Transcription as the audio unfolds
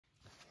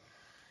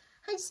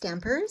Hi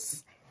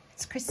Stampers,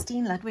 it's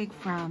Christine Ludwig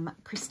from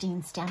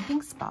Christine's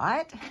Stamping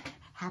Spot.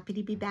 Happy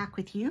to be back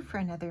with you for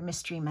another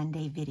Mystery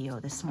Monday video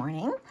this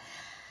morning.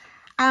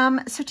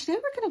 So today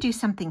we're going to do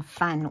something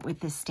fun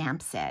with this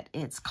stamp set.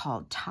 It's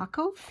called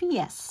Taco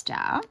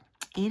Fiesta.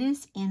 It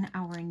is in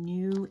our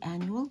new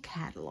annual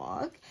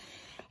catalog,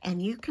 and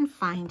you can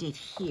find it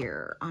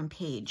here on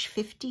page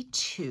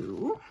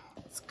 52.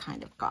 It's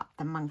kind of got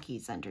the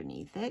monkeys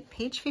underneath it.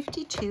 Page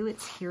 52,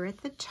 it's here at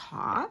the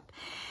top.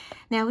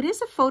 Now, it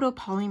is a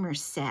photopolymer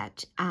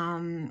set,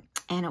 and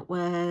it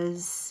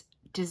was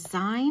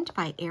designed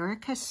by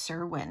Erica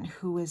Serwin,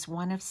 who is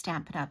one of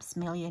Stampin' Up's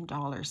 $1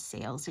 Million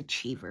Sales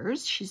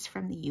Achievers. She's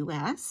from the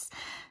US,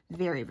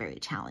 very, very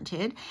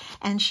talented,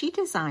 and she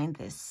designed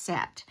this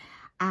set.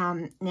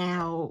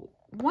 Now,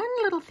 one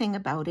little thing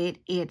about it,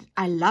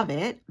 I love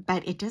it,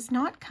 but it does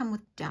not come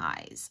with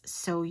dies.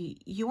 So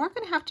you are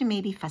going to have to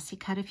maybe fussy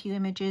cut a few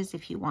images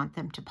if you want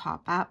them to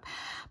pop up,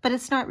 but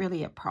it's not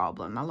really a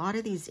problem. A lot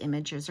of these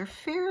images are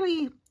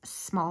fairly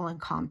small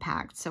and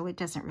compact, so it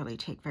doesn't really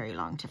take very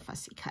long to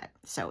fussy cut.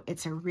 So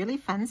it's a really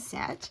fun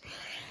set.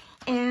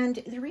 And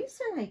the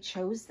reason I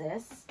chose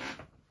this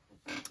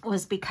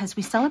was because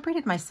we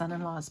celebrated my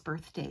son-in-law's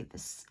birthday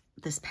this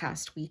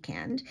past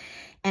weekend,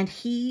 and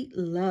he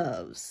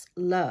loves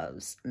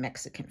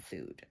Mexican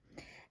food.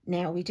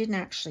 Now, we didn't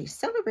actually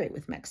celebrate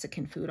with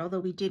Mexican food, although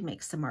we did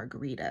make some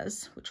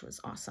margaritas, which was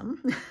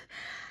awesome.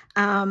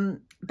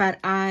 But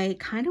I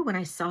kind of, when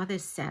I saw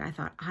this set, I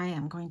thought, I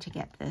am going to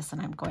get this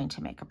and I'm going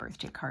to make a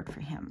birthday card for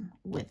him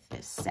with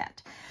this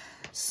set.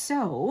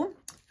 So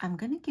I'm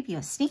going to give you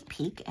a sneak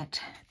peek at,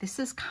 this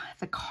is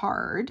the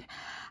card,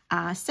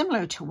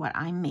 similar to what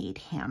I made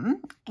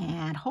him.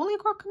 And holy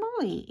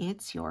guacamole,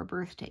 it's your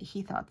birthday.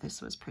 He thought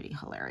this was pretty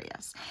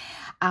hilarious.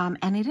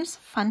 And it is a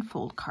fun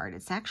fold card.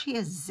 It's actually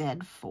a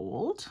Z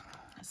fold.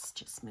 Let's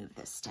just move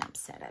this stamp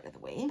set out of the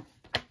way.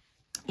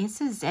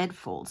 It's a Z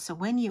fold, so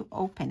when you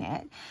open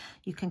it,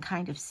 you can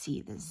kind of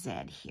see the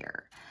Z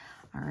here.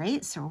 All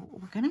right, so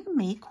we're going to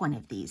make one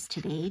of these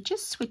today,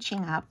 just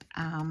switching up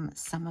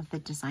some of the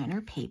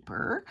designer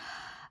paper,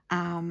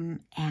 and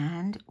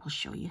we'll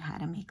show you how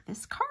to make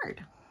this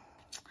card.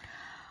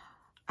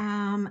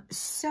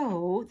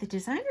 So the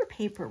designer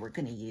paper we're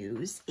going to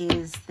use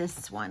is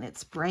this one.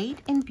 It's bright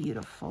and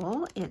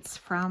beautiful. It's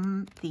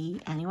from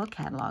the annual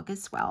catalog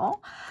as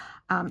well.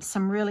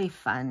 Some really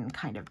fun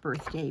kind of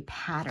birthday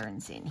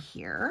patterns in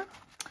here,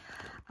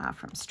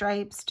 from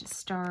stripes to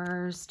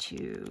stars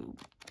to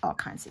all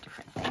kinds of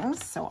different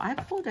things. So I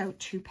pulled out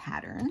two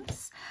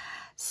patterns.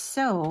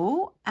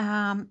 So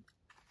I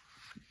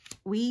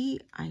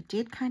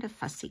did kind of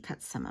fussy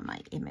cut some of my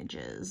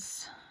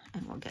images,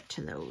 and we'll get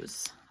to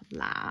those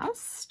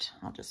last.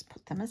 I'll just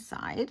put them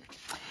aside.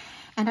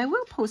 And I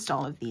will post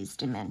all of these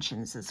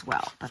dimensions as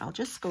well, but I'll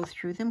just go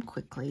through them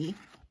quickly.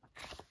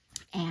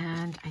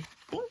 And I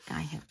think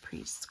I have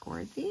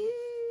pre-scored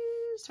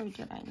these, or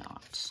did I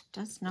not?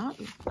 Does not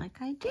look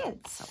like I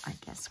did, so I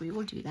guess we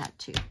will do that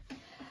too.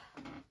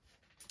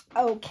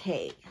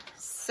 Okay,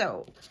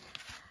 so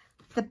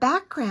the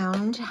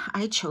background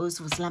I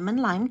chose was Lemon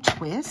Lime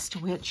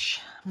Twist,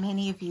 which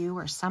many of you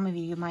or some of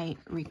you might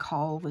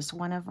recall was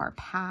one of our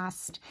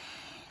past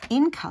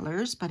in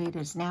colors, but it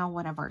is now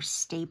one of our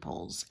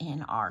staples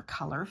in our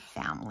color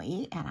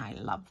family, and I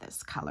love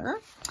this color.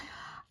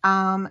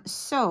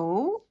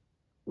 So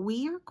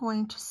we are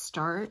going to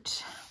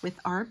start with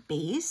our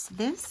base.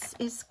 This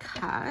is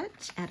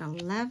cut at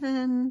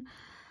 11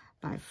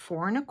 by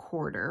 4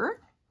 1/4.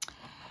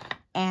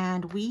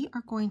 And we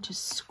are going to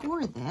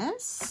score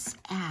this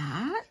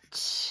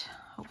at,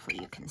 hopefully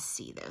you can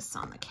see this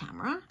on the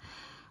camera.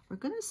 We're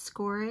going to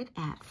score it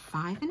at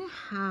 5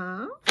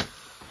 1/2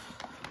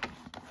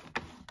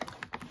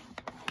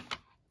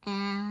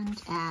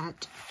 and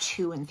at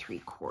 2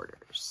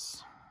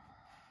 3/4.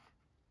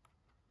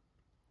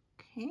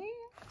 Okay,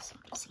 so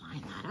just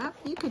line that up.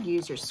 You could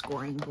use your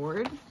scoring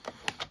board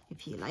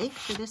if you like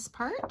for this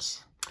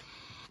part.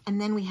 And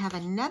then we have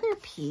another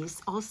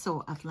piece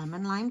also of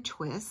Lemon Lime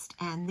Twist,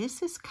 and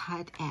this is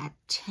cut at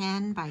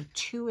 10 by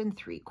 2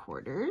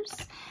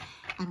 3/4.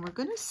 And we're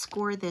going to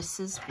score this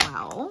as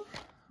well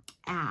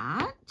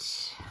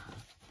at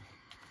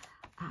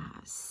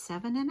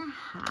 7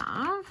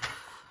 1/2.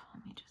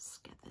 Let me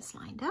just get this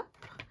lined up.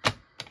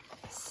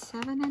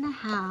 7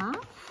 1/2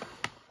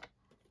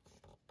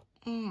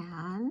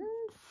 and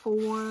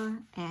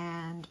 4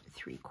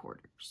 3/4.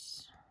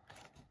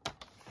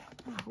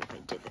 I hope I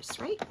did this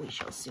right. We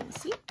shall soon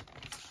see.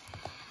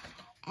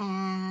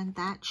 And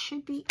that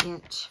should be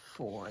it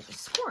for the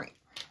scoring.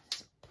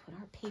 So put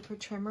our paper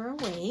trimmer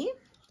away.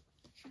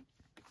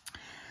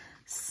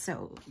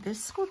 So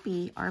this will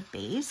be our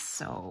base.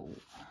 So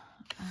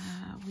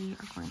we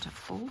are going to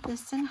fold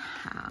this in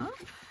half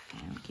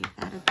and give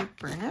that a good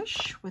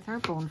burnish with our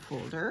bone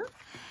folder.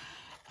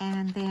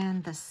 And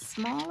then the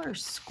smaller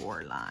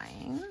score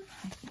line,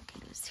 I think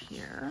it is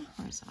here.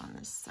 Or is it on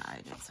this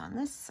side? It's on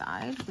this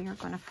side. We are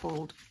going to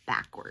fold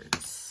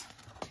backwards.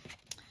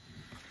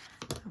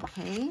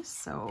 Okay,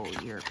 so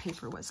your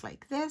paper was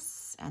like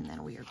this, and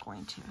then we are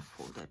going to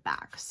fold it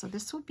back. So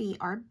this will be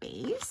our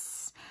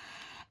base.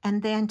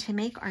 And then to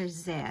make our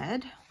Z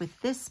with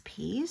this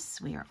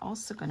piece, we are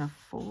also going to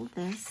fold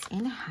this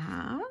in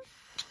half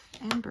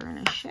and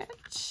burnish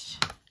it.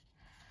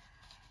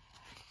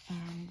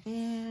 And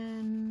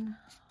then,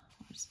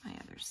 where's my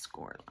other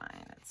score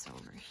line? It's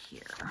over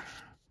here.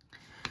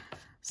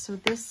 So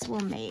this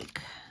will make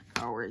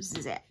our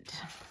Z.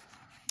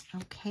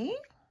 Okay.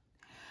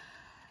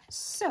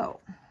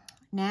 So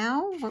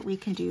now what we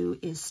can do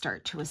is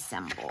start to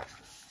assemble.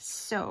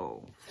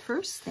 So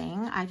first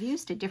thing, I've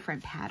used a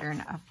different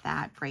pattern of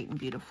that Bright and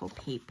Beautiful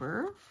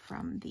paper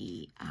from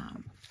the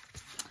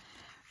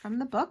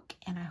book,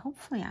 and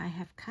hopefully I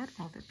have cut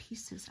all the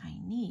pieces I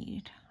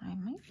need. I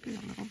might be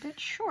a little bit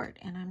short,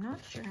 and I'm not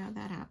sure how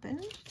that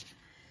happened.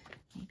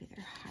 Maybe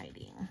they're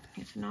hiding.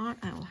 If not,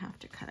 I will have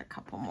to cut a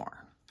couple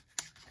more.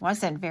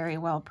 Wasn't very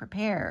well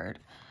prepared.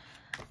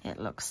 It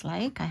looks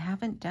like I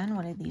haven't done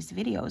one of these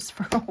videos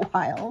for a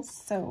while,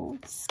 so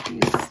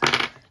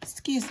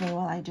excuse me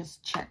while I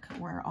just check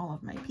where all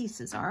of my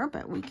pieces are,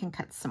 but we can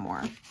cut some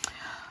more.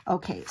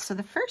 Okay, so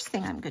the first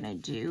thing I'm going to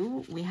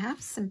do, we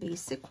have some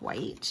basic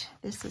white.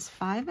 This is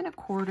 5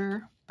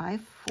 1/4 by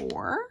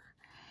 4,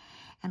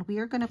 and we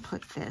are going to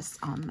put this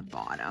on the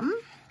bottom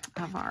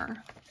of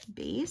our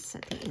base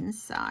at the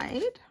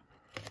inside.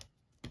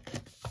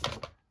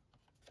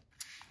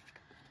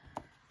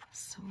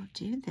 So we'll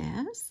do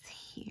this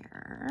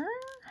here.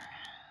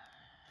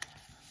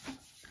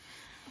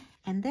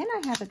 And then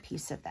I have a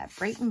piece of that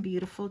Bright and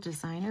Beautiful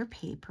designer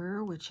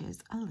paper, which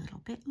is a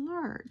little bit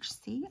large.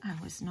 See, I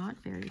was not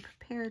very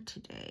prepared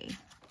today.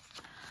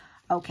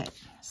 Okay,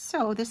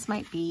 so this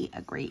might be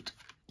a great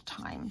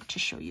time to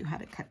show you how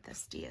to cut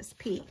this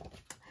DSP.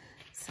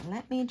 So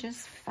let me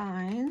just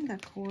find the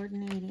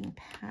coordinating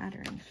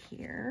pattern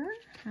here.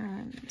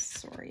 I'm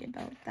sorry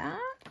about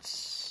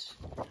that.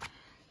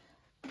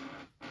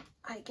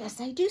 I guess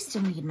I do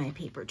still need my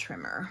paper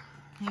trimmer.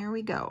 There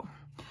we go.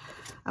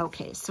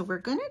 Okay, so we're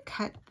going to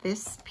cut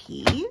this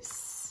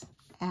piece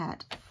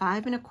at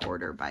 5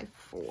 1/4 by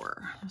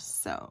 4.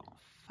 So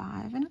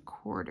 5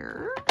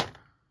 1/4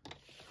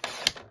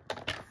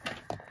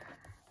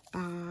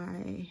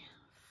 by,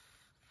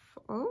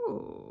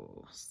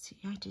 oh, see,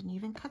 I didn't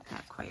even cut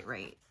that quite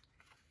right.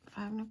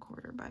 5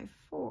 1/4 by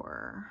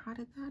 4. How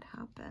did that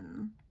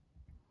happen?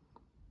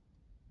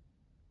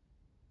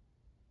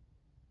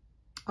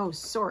 Oh,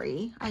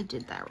 sorry, I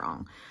did that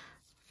wrong.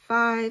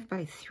 5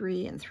 by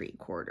 3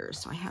 3/4.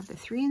 So I have the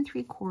 3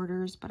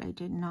 3/4, but I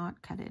did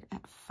not cut it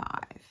at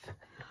 5.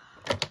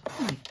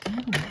 Oh my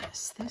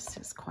goodness, this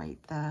is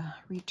quite the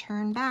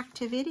return back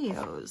to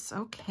videos.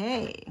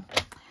 Okay,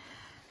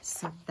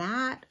 so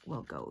that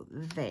will go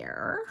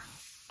there.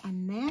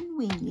 And then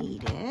we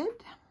needed,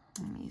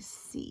 let me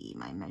see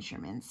my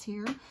measurements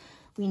here.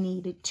 We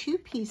needed 2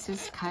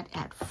 pieces cut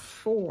at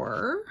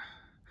 4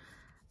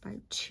 by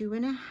 2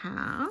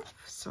 1/2.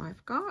 So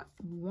I've got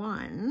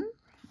one.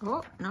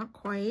 Oh, not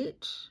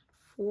quite.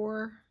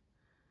 4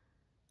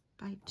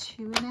 by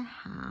 2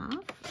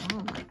 1/2.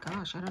 Oh my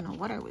gosh, I don't know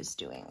what I was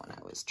doing when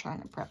I was trying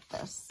to prep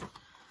this.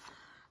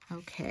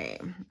 Okay,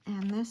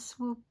 and this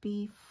will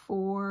be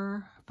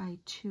 4 by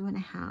 2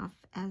 1/2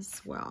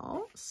 as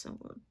well. So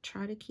we'll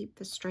try to keep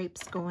the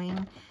stripes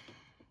going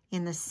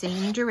in the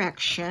same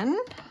direction.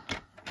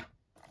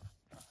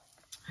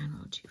 And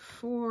we'll do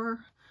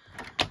 4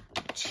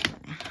 by 2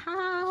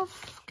 1/2.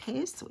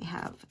 Okay, so we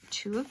have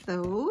 2 of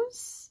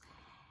those.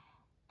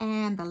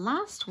 And the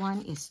last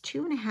one is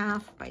 2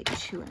 1/2 by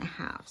 2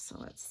 1/2. So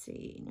let's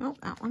see.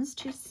 Nope, that one's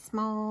too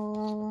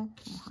small.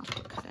 We'll have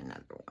to cut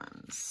another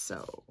one.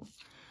 So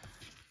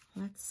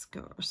let's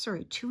go.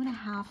 Sorry, 2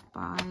 1/2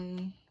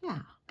 by,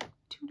 yeah,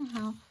 2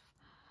 1/2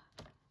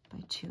 by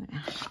 2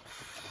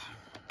 1/2.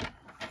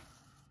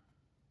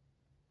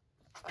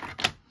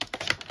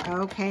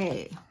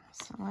 Okay,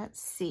 so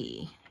let's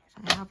see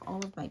if I have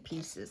all of my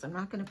pieces. I'm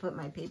not going to put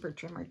my paper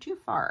trimmer too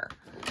far,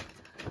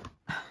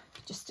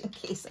 just in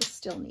case I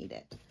still need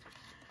it.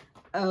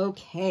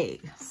 Okay,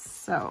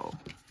 so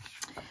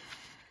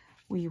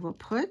we will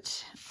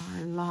put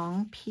our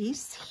long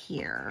piece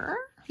here.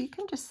 You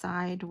can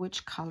decide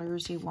which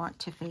colors you want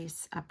to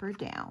face up or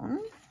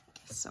down.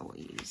 So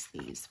we'll use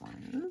these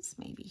ones,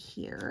 maybe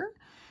here.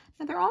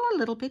 Now they're all a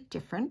little bit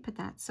different, but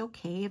that's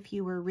okay. If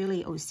you were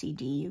really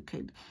OCD, you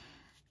could,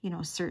 you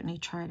know, certainly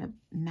try to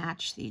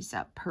match these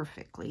up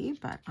perfectly,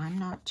 but I'm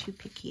not too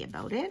picky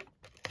about it.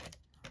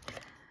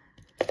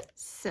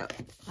 So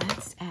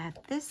let's add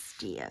this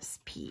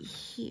DSP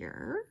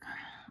here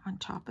on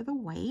top of the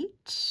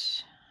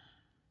white.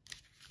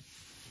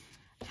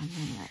 And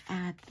then we'll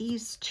add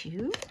these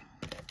 2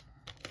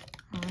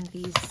 on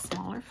these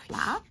smaller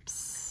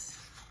flaps.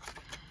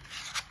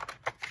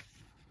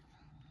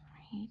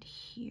 Right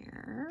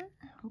here.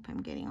 Hope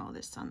I'm getting all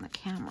this on the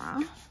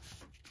camera.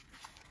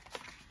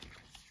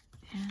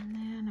 And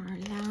then our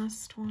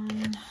last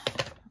one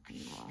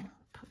we will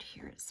put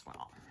here as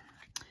well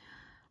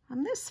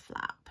on this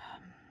flap.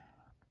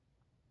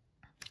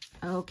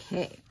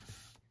 Okay,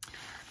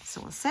 So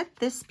we'll set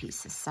this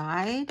piece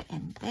aside,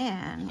 and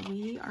then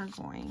we are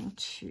going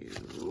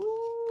to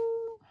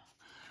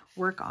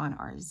work on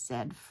our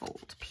Z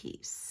fold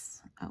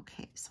piece.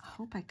 Okay, so I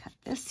hope I cut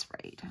this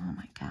right. Oh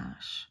my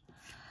gosh.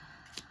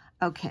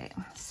 Okay,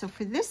 so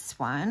for this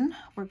one,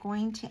 we're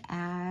going to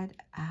add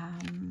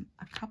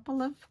a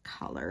couple of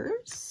colors.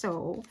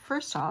 So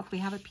first off, we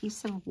have a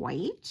piece of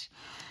white,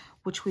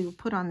 which we will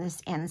put on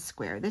this end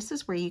square. This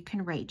is where you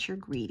can write your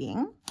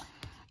greeting.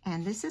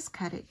 And this is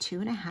cut at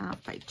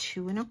 2.5 by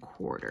 2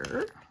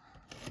 1/4.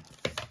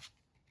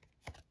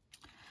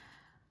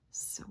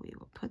 So we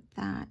will put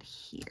that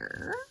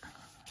here.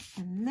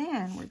 And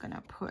then we're going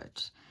to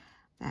put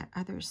that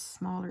other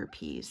smaller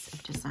piece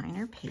of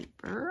designer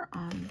paper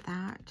on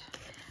that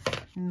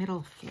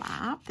middle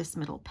flap, this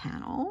middle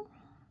panel.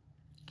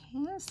 Okay,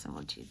 so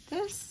we'll do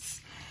this.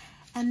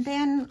 And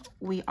then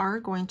we are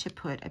going to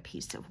put a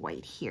piece of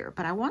white here,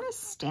 but I want to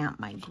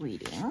stamp my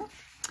greeting.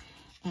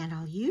 And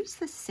I'll use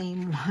the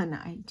same one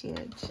I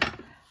did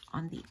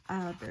on the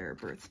other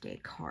birthday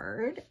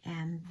card.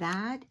 And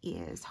that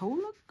is,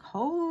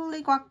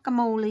 holy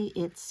guacamole,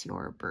 it's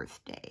your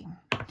birthday.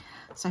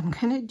 So I'm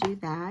going to do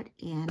that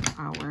in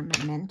our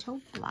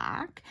Memento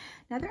Black.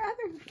 Now there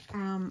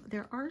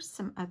are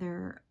some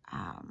other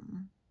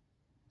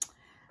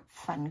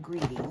fun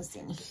greetings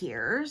in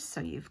here.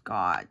 So you've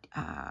got,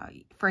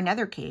 for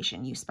another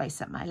occasion, you spice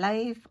up my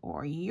life,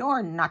 or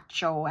your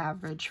nacho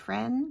average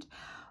friend,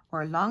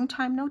 or long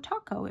time no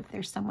taco, if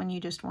there's someone you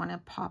just want to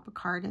pop a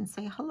card and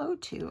say hello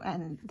to.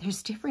 And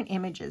there's different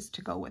images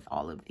to go with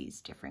all of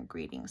these different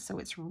greetings, so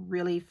it's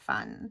really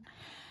fun.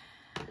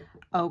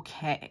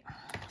 Okay,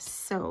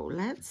 so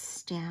let's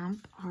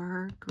stamp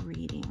our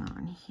greeting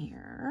on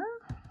here.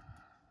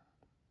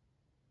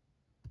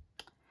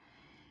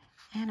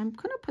 And I'm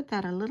going to put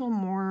that a little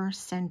more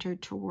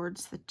centered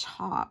towards the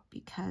top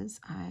because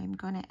I'm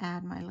going to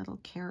add my little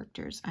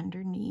characters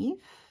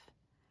underneath.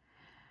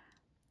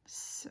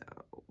 So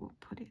we'll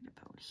put it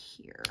about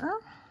here.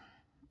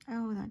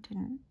 Oh, that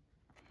didn't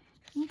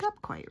ink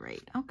up quite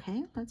right.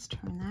 Okay, let's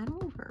turn that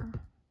over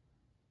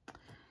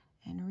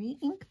and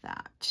re-ink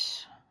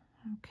that.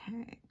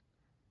 Okay,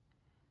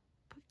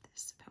 put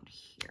this about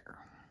here.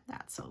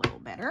 That's a little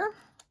better.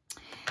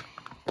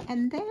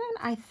 And then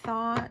I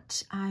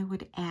thought I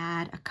would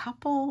add a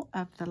couple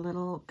of the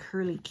little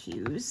curly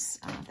cues,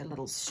 the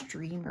little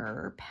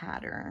streamer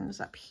patterns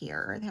up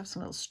here. They have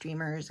some little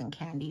streamers and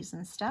candies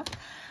and stuff.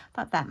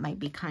 Thought that might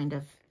be kind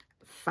of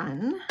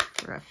fun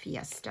for a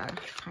fiesta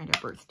kind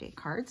of birthday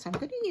card. So I'm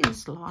going to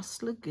use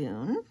Lost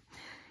Lagoon.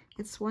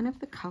 It's one of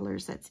the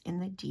colors that's in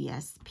the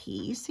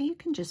DSP. So you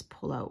can just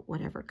pull out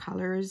whatever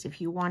colors. If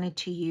you wanted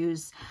to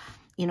use,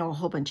 you know, a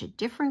whole bunch of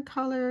different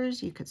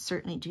colors, you could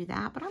certainly do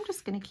that, but I'm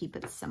just going to keep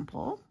it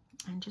simple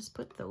and just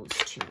put those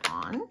two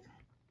on.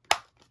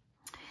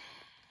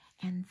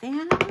 And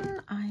then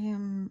I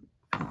am,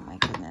 oh my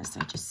goodness,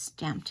 I just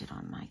stamped it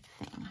on my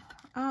thing.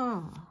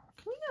 Oh,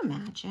 can you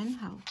imagine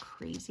how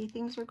crazy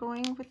things are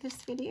going with this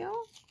video?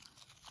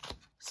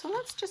 So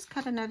let's just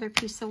cut another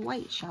piece of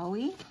white, shall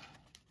we?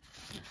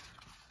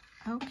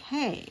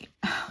 Okay.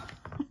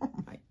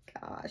 Oh my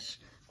gosh,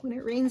 when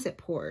it rains, it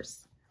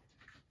pours.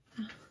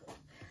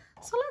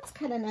 So let's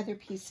cut another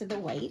piece of the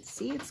white.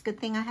 See, it's a good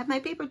thing I have my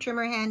paper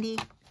trimmer handy.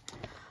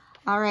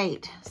 All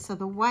right, so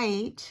the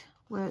white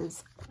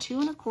was 2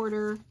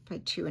 1/4 by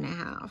 2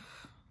 1/2.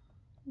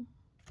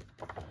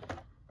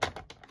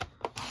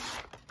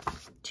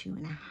 2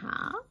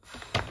 1/2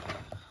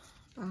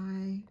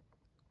 by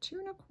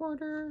 2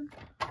 1/4.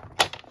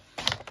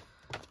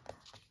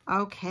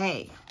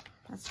 Okay,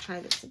 let's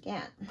try this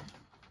again.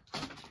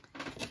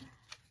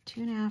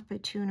 2 1/2 by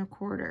 2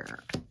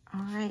 1/4.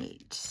 All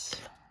right.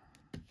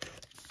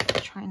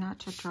 Try not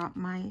to drop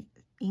my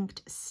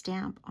inked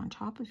stamp on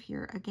top of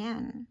here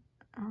again.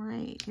 All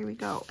right, here we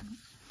go.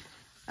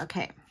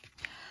 Okay,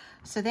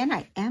 so then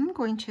I am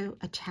going to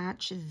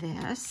attach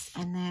this,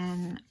 and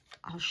then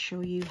I'll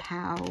show you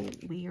how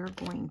we are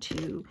going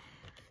to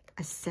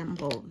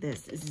assemble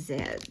this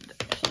Z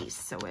piece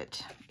so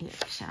it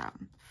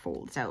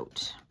folds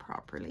out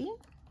properly.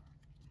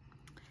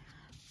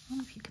 I don't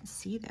know if you can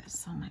see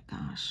this. Oh my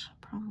gosh,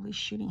 probably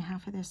shooting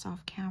half of this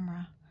off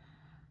camera.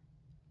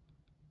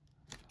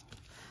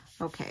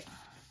 Okay,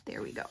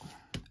 there we go.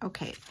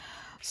 Okay,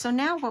 so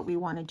now what we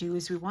want to do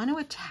is we want to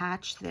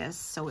attach this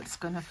so it's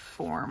going to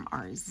form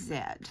our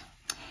Z.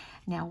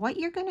 Now what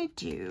you're going to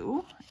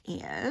do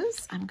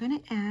is I'm going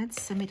to add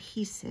some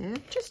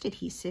adhesive, just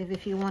adhesive.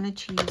 If you wanted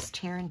to use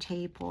tear and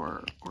tape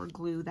or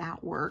glue,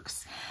 that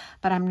works.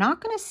 But I'm not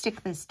going to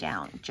stick this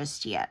down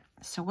just yet.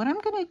 So what I'm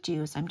going to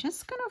do is I'm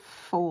just going to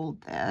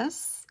fold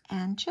this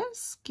and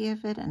just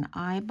give it an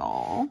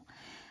eyeball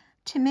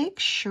to make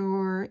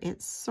sure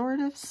it's sort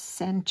of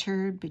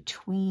centered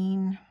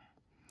between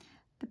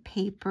the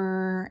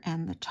paper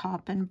and the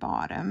top and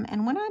bottom.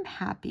 And when I'm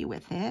happy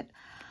with it,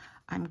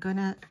 I'm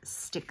gonna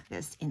stick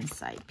this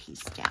inside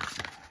piece down.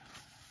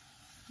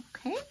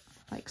 Okay,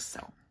 like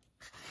so.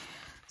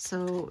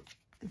 So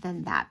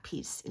then that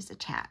piece is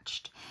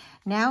attached.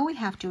 Now we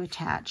have to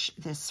attach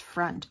this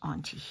front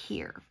onto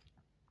here.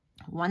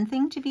 One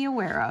thing to be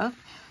aware of,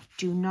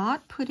 do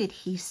not put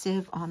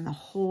adhesive on the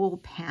whole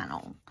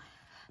panel,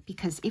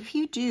 because if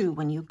you do,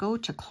 when you go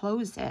to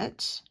close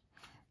it,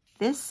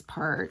 this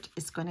part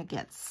is going to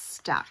get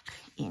stuck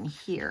in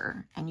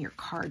here and your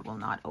card will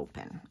not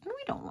open. And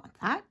we don't want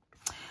that.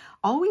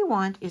 All we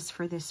want is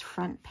for this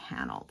front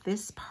panel,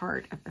 this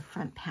part of the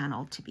front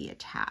panel to be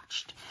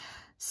attached.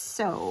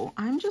 So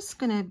I'm just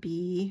going to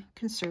be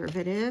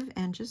conservative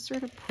and just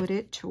sort of put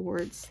it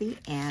towards the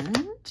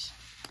end.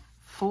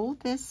 Fold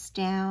this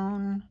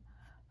down,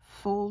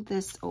 fold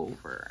this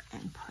over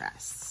and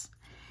press.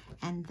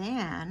 And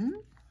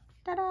then,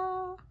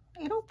 ta-da,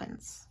 it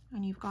opens.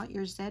 And you've got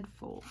your Z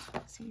fold.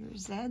 See your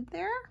Z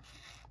there?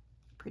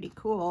 Pretty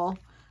cool.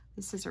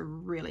 This is a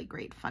really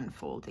great fun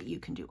fold that you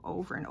can do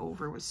over and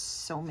over with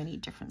so many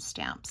different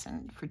stamps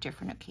and for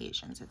different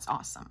occasions. It's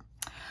awesome.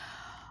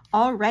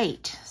 All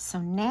right, so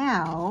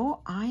now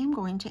I am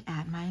going to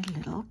add my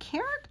little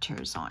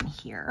characters on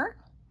here.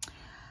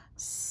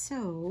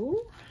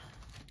 So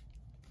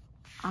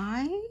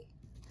I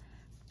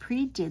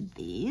pre-did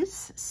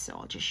these, so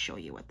I'll just show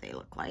you what they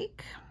look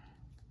like.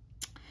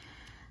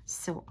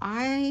 So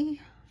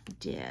I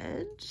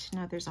did,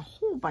 now there's a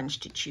whole bunch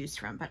to choose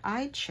from, but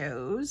I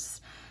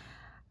chose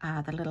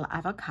the little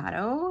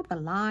avocado, the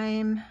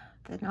lime,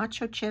 the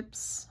nacho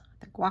chips,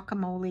 the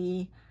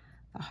guacamole,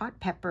 the hot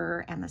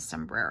pepper, and the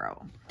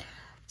sombrero.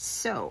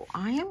 So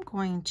I am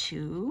going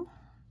to,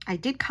 I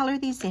did color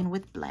these in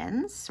with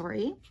blends,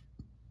 sorry,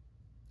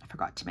 I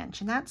forgot to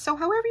mention that. So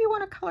however you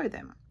want to color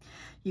them,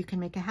 you can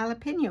make a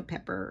jalapeno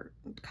pepper,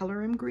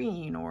 color them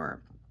green,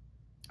 or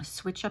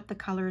switch up the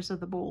colors of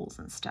the bowls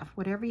and stuff,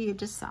 whatever you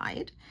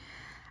decide.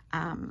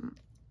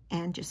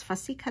 And just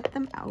fussy cut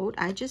them out.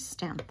 I just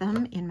stamped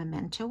them in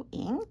Memento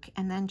ink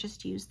and then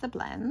just use the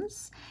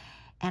blends.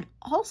 And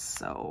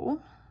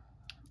also,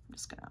 I'm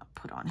just gonna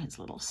put on his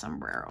little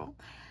sombrero.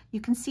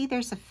 You can see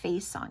there's a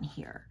face on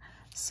here.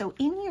 So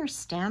in your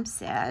stamp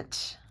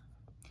set,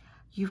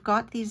 you've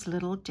got these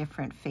little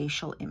different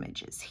facial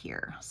images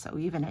here. So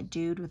even a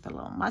dude with a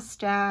little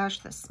mustache,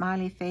 the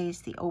smiley face,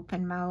 the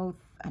open mouth,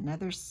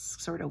 another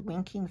sort of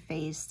winking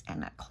face,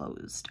 and a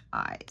closed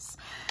eyes.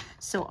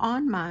 So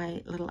on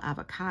my little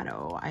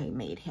avocado, I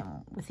made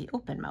him with the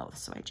open mouth.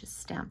 So I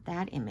just stamped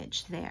that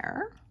image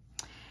there.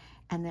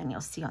 And then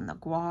you'll see on the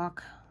guac,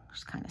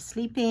 just kind of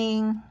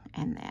sleeping.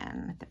 And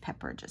then the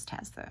pepper just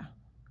has the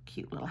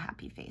cute little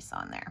happy face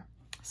on there.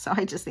 So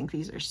I just think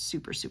these are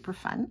super, super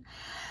fun.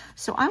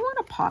 So I want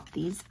to pop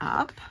these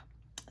up.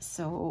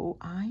 So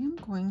I am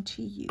going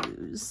to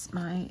use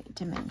my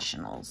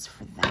dimensionals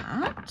for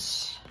that.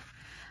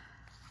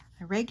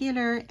 The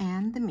regular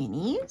and the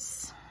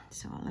minis.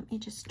 So let me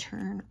just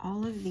turn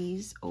all of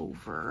these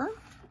over.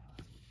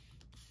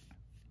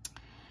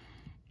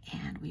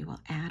 And we will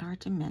add our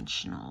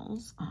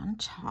dimensionals on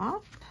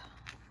top.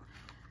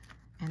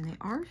 And they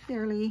are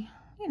fairly,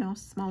 you know,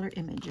 smaller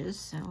images,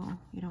 so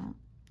you don't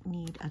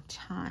need a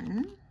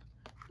ton.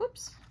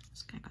 Oops,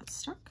 this guy got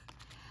stuck.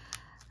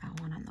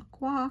 One on the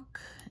guac,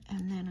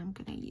 and then I'm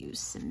gonna use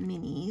some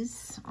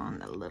minis on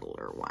the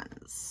littler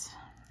ones.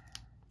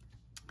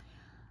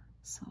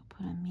 So I'll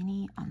put a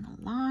mini on the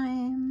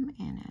lime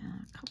and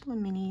a couple of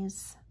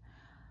minis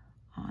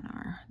on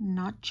our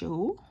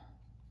nacho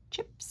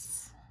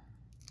chips.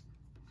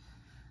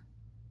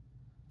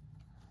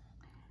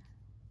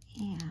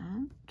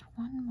 And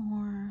one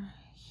more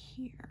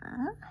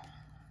here.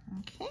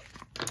 Okay.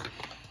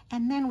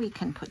 And then we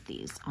can put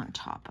these on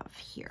top of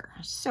here.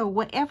 So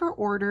whatever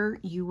order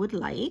you would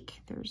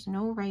like, there's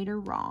no right or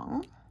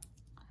wrong.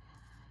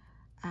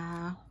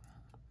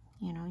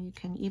 You know, you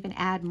can even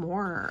add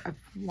more of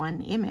one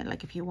image,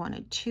 like if you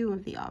wanted 2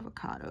 of the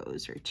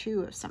avocados or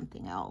 2 of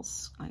something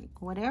else, like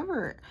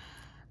whatever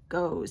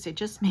goes. It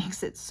just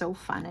makes it so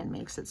fun and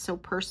makes it so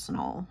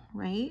personal,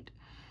 right?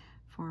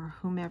 For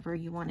whomever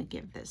you want to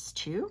give this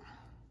to.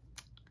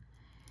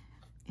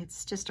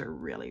 It's just a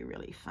really,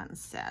 really fun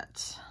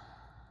set.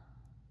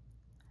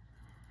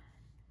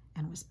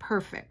 And was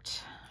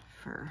perfect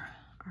for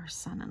our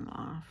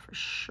son-in-law for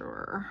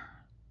sure.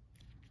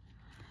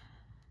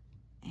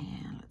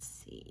 And let's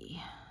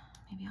see,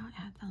 maybe I'll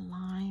add the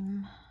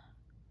lime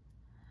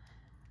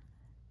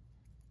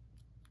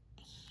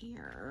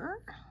here,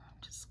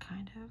 just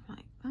kind of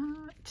like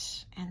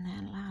that. And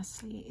then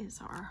lastly is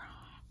our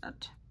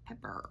hot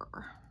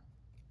pepper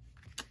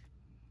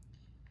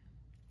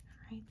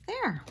right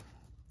there.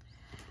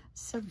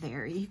 So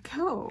there you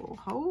go.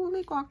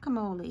 Holy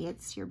guacamole,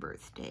 it's your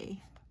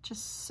birthday.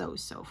 Just so,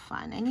 so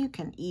fun. And you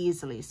can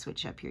easily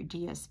switch up your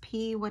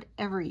DSP,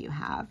 whatever you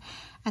have.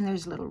 And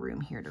there's little room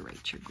here to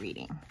write your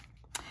greeting.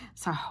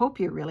 So I hope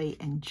you really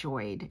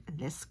enjoyed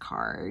this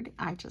card.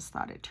 I just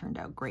thought it turned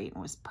out great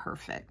and was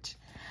perfect.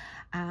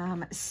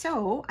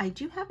 So I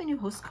do have a new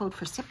host code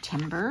for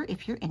September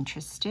if you're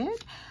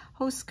interested.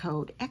 Host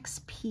code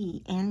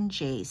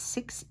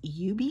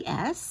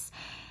XPNJ6UBS.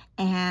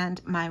 And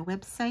my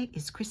website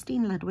is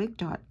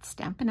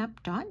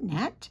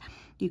christineludwig.stampinup.net.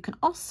 You can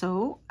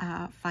also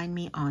find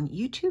me on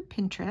YouTube,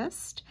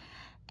 Pinterest,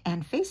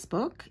 and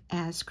Facebook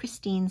as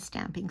Christine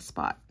Stamping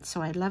Spot.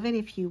 So I'd love it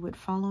if you would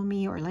follow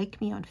me or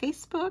like me on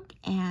Facebook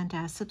and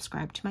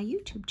subscribe to my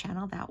YouTube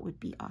channel. That would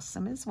be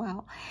awesome as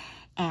well.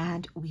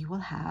 And we will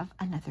have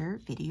another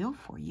video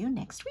for you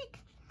next week.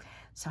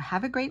 So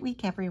have a great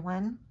week,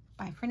 everyone.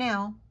 Bye for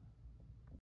now.